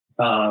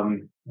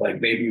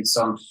 Like maybe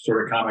some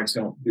sort of comics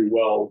don't do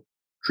well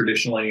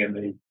traditionally,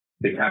 and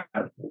they kind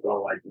of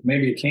go like,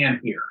 maybe it can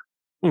here.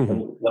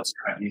 Let's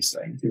try these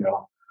things.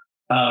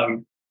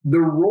 The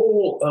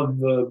role of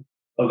the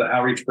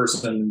outreach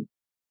person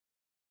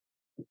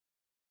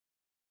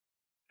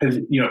is,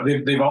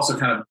 they've also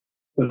kind of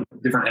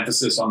put different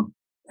emphasis on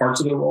parts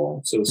of the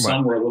role. So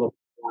some were a little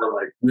more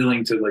like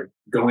willing to like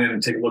go in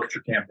and take a look at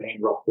your campaign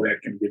real quick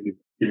and give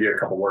you a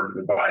couple words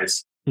of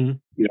advice.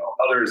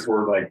 Others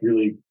were like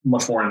really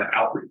much more into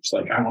outreach.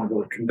 Like, I want to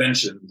go to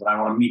conventions and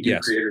I want to meet new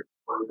creators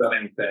who have done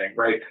anything,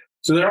 right?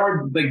 So there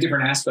are like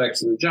different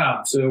aspects of the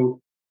job. So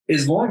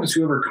as long as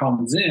whoever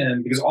comes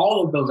in, because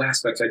all of those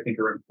aspects I think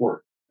are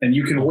important, and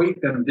you can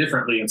weight them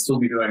differently and still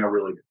be doing a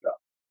really good job.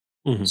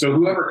 So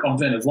whoever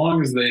comes in, as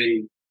long as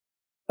they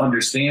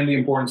understand the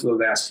importance of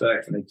those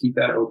aspects and they keep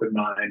that open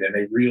mind and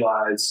they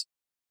realize,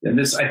 and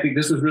I think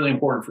this was really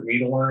important for me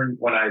to learn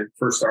when I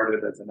first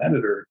started as an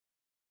editor,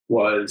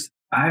 was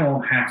I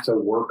don't have to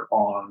work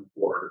on,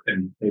 or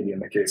and maybe in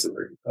the case of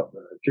the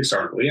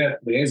Kickstarter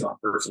liaison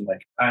person,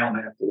 like I don't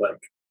have to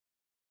like,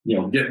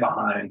 get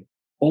behind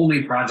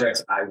only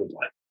projects I would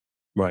like.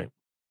 Right.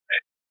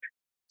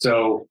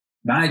 So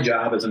my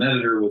job as an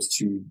editor was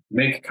to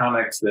make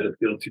comics that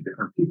appeal to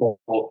different people.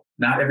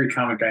 Not every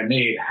comic I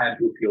made had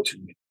to appeal to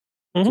me.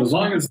 So as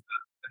long as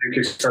the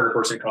Kickstarter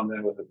person comes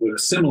in with a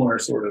similar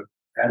sort of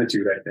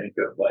attitude, I think,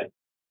 of like,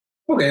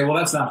 okay, well,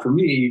 that's not for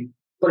me,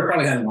 but it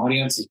probably has an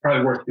audience. It's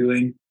probably worth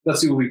doing.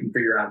 Let's see what we can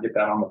figure out, get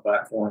that on the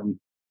platform,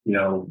 make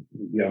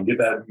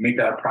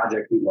that a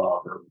project we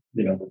love, or,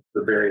 the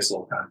various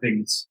little kind of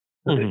things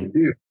that they can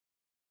do.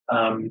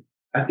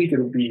 I think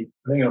it'll be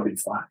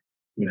fine,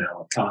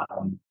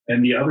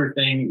 and the other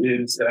thing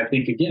is that I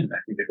think they've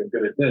been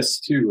good at this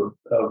too,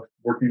 of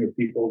working with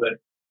people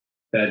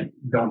that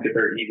don't get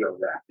their ego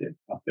wrapped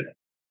up in it.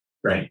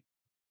 Right.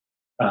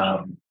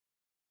 I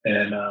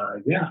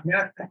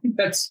think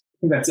that's,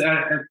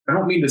 I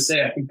don't mean to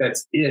say, I think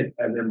that's it.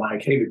 And then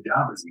like, hey, the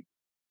job is easy.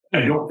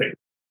 I don't think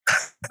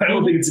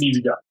it's an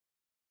easy job,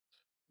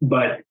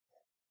 but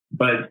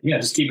yeah,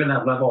 just keeping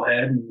that level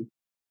head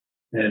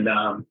and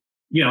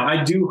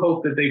I do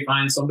hope that they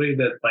find somebody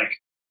that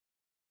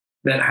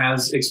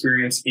has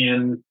experience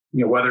in,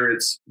 whether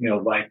it's,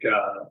 like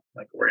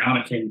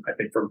Oriana came, I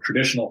think, from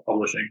traditional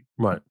publishing,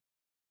 right,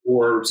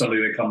 or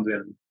somebody that comes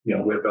in,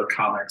 with a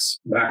comics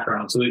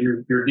background, so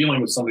that you're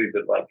dealing with somebody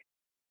that like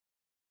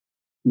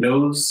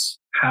knows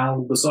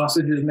how the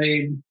sausage is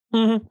made.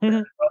 I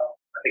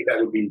think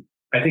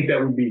that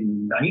would be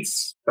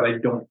nice, but I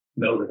don't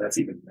know that that's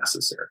even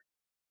necessary.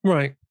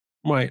 Right.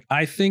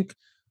 I think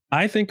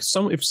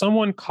if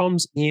someone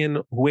comes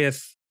in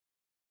with,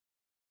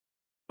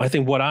 I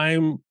think what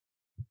I'm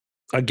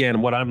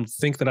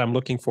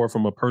looking for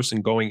from a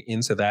person going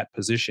into that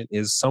position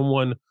is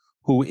someone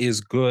who is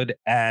good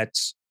at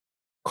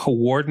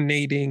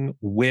coordinating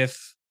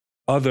with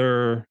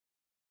other,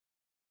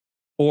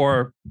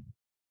 or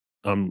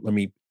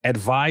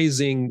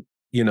advising,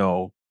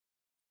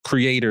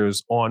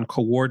 creators on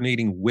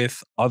coordinating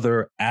with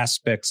other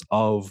aspects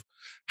of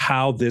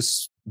how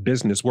this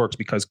business works,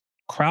 because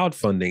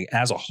crowdfunding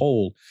as a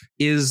whole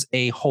is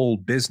a whole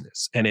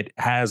business and it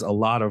has a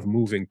lot of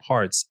moving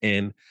parts.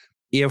 And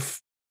if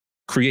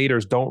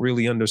creators don't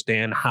really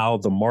understand how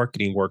the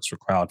marketing works for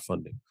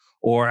crowdfunding,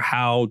 or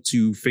how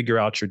to figure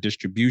out your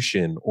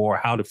distribution, or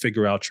how to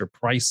figure out your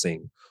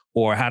pricing,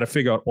 or how to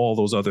figure out all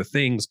those other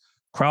things,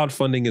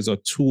 crowdfunding is a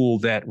tool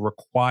that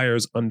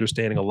requires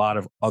understanding a lot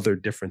of other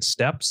different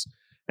steps.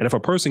 And if a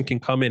person can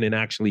come in and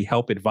actually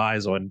help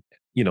advise on,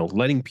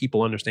 letting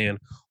people understand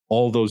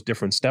all those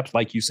different steps,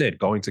 like you said,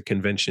 going to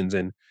conventions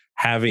and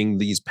having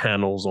these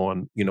panels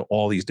on,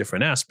 all these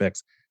different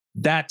aspects,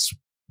 that's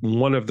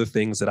one of the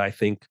things that I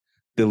think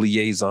the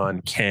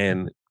liaison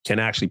can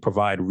actually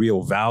provide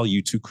real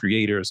value to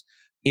creators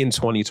in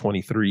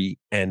 2023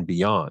 and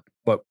beyond.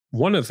 But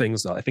one of the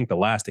things, I think the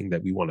last thing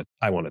that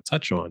I want to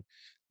touch on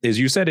is,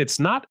 you said it's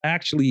not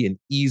actually an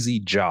easy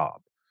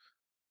job.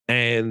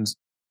 And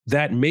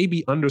that may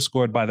be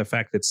underscored by the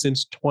fact that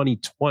since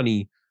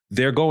 2020,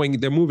 they're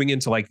moving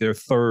into like their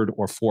third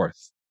or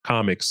fourth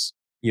comics,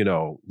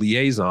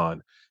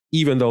 liaison,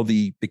 even though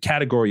the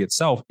category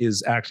itself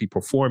is actually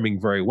performing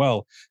very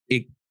well.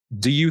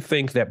 Do you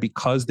think that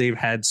because they've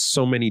had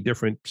so many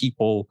different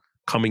people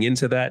coming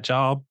into that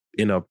job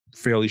in a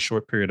fairly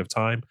short period of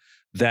time,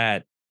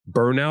 that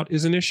burnout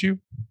is an issue?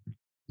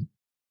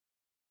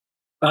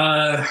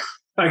 I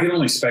can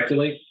only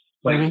speculate.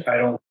 Like, I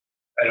don't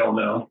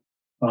know.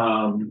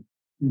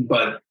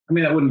 But I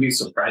mean, that wouldn't be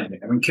surprising.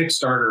 I mean,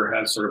 Kickstarter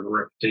has sort of a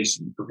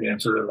reputation for being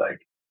sort of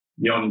like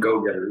young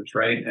go-getters,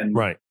 right? And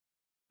right.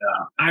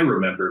 I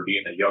remember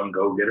being a young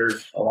go-getter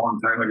a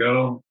long time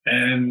ago,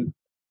 and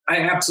I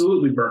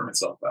absolutely burnt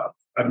myself out.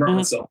 I burnt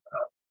myself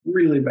out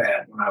really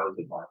bad when I was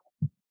at Marvel.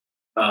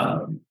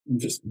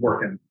 just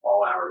working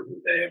all hours of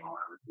the day and all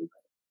hours of the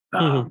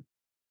day. Mm-hmm.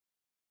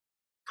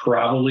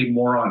 Probably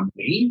more on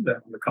me than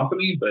on the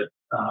company, but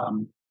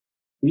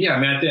yeah, I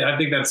mean, I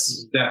think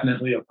that's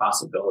definitely a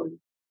possibility.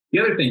 The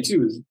other thing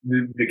too is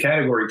the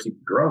category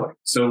keeps growing.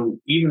 So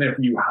even if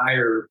you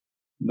hire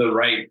the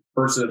right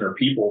person or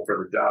people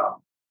for the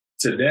job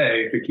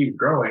today, if it keeps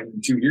growing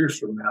in 2 years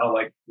from now,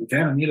 like you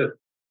kind of need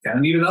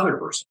another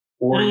person,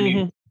 or you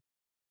need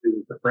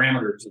the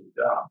parameters of the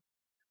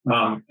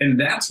job. And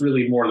that's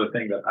really more the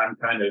thing that I'm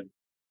kind of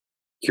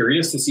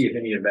curious to see if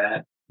any of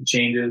that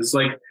changes.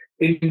 Like,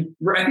 I think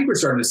we're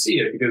starting to see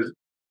it, because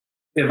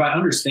if I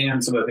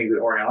understand some of the things that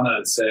Oriana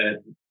has said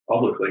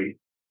publicly,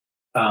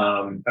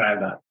 and I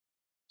have not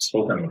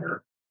spoken with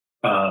her,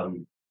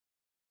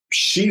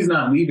 she's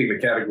not leaving the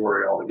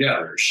category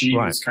altogether. She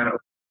was kind of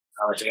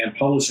comics and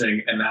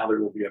publishing, and now there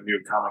will be a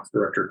new comics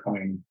director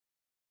coming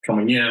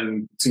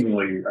in,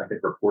 seemingly, I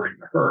think, reporting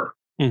to her.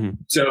 Mm-hmm.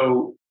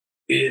 So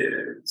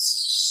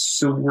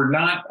we're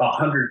not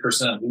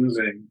 100%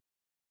 losing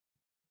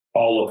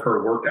all of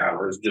her work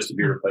hours just to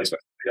be replaced by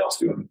somebody else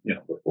doing,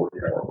 the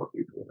 40-hour work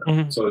week.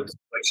 Mm-hmm. So it's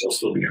like she'll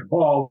still be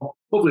involved.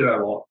 Hopefully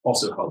that will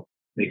also help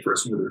make for a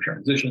smoother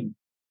transition.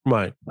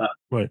 Right.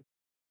 But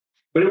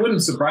it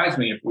wouldn't surprise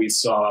me if we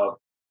saw,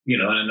 in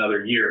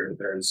another year, that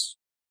there's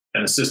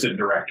an assistant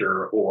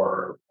director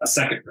or a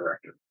second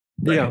director.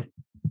 Right?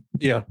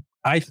 Yeah.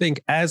 I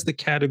think as the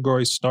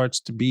category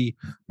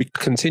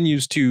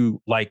continues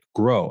to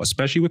grow,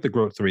 especially with the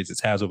growth rates it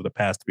has over the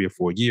past 3 or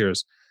 4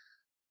 years,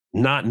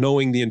 not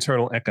knowing the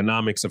internal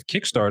economics of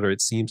Kickstarter, it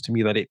seems to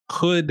me that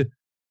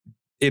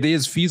it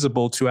is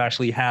feasible to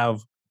actually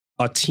have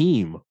a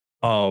team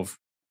of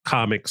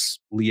comics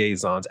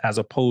liaisons as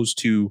opposed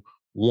to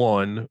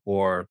 1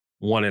 or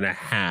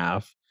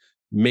 1.5.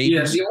 Maybe.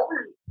 Yeah,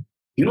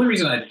 the only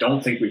reason I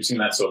don't think we've seen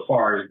that so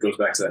far, it goes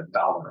back to that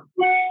dollar,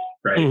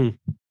 right?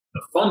 Mm-hmm.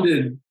 The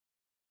funded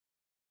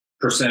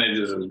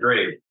percentages is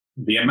great.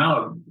 The amount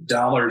of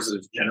dollars that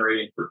it's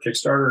generating for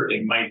Kickstarter,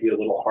 it might be a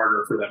little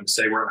harder for them to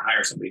say we're going to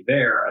hire somebody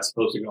there, as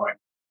opposed to going,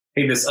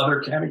 hey, this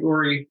other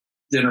category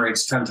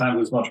generates 10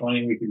 times as much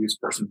money. We could use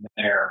a person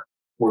there.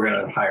 We're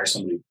going to hire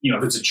somebody.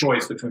 If it's a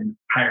choice between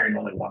hiring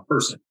only one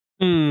person.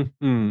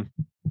 Mm-hmm.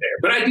 There.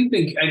 But I do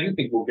think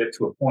we'll get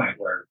to a point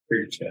where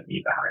we're just going to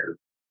need to hire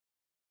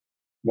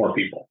more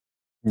people.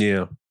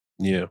 Yeah.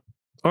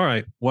 All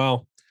right.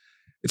 Well,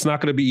 it's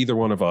not going to be either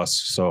one of us,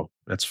 so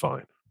that's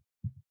fine.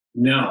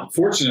 No,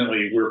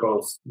 fortunately, we're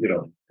both,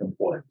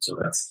 employed, so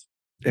that's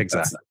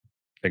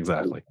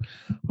exactly.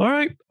 All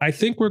right, I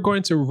think we're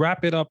going to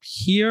wrap it up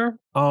here.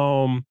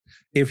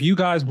 If you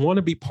guys want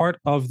to be part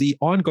of the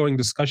ongoing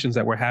discussions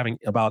that we're having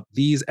about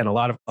these and a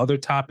lot of other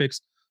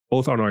topics,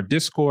 both on our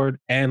Discord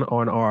and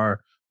on our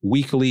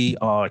weekly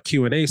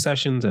Q&A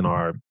sessions and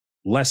our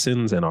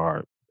lessons and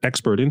our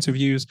expert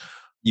interviews,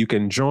 you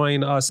can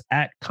join us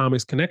at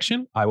Comics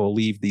Connection. I will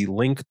leave the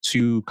link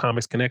to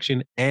Comics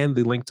Connection and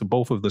the link to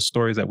both of the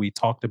stories that we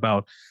talked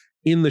about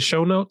in the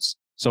show notes.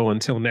 So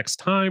until next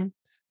time,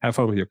 have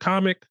fun with your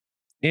comic.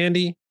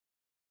 Andy,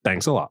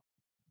 thanks a lot.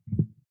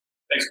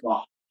 Thanks,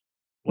 Gamal.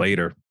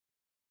 Later.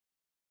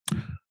 All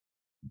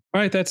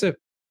right, that's it.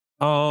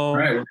 All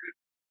right.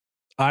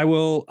 I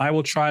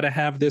will try to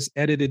have this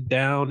edited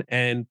down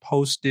and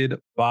posted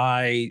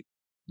by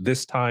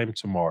this time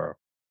tomorrow.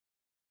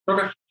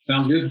 Okay,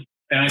 sounds good.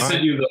 And I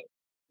sent you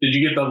did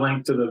you get the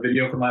link to the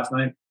video from last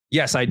night?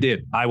 Yes, I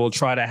did. I will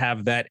try to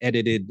have that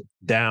edited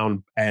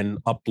down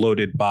and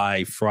uploaded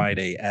by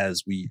Friday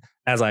as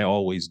I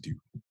always do.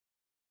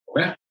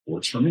 Okay,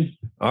 works for me.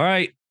 All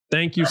right.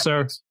 Thank you,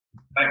 sir.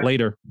 Bye.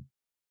 Later.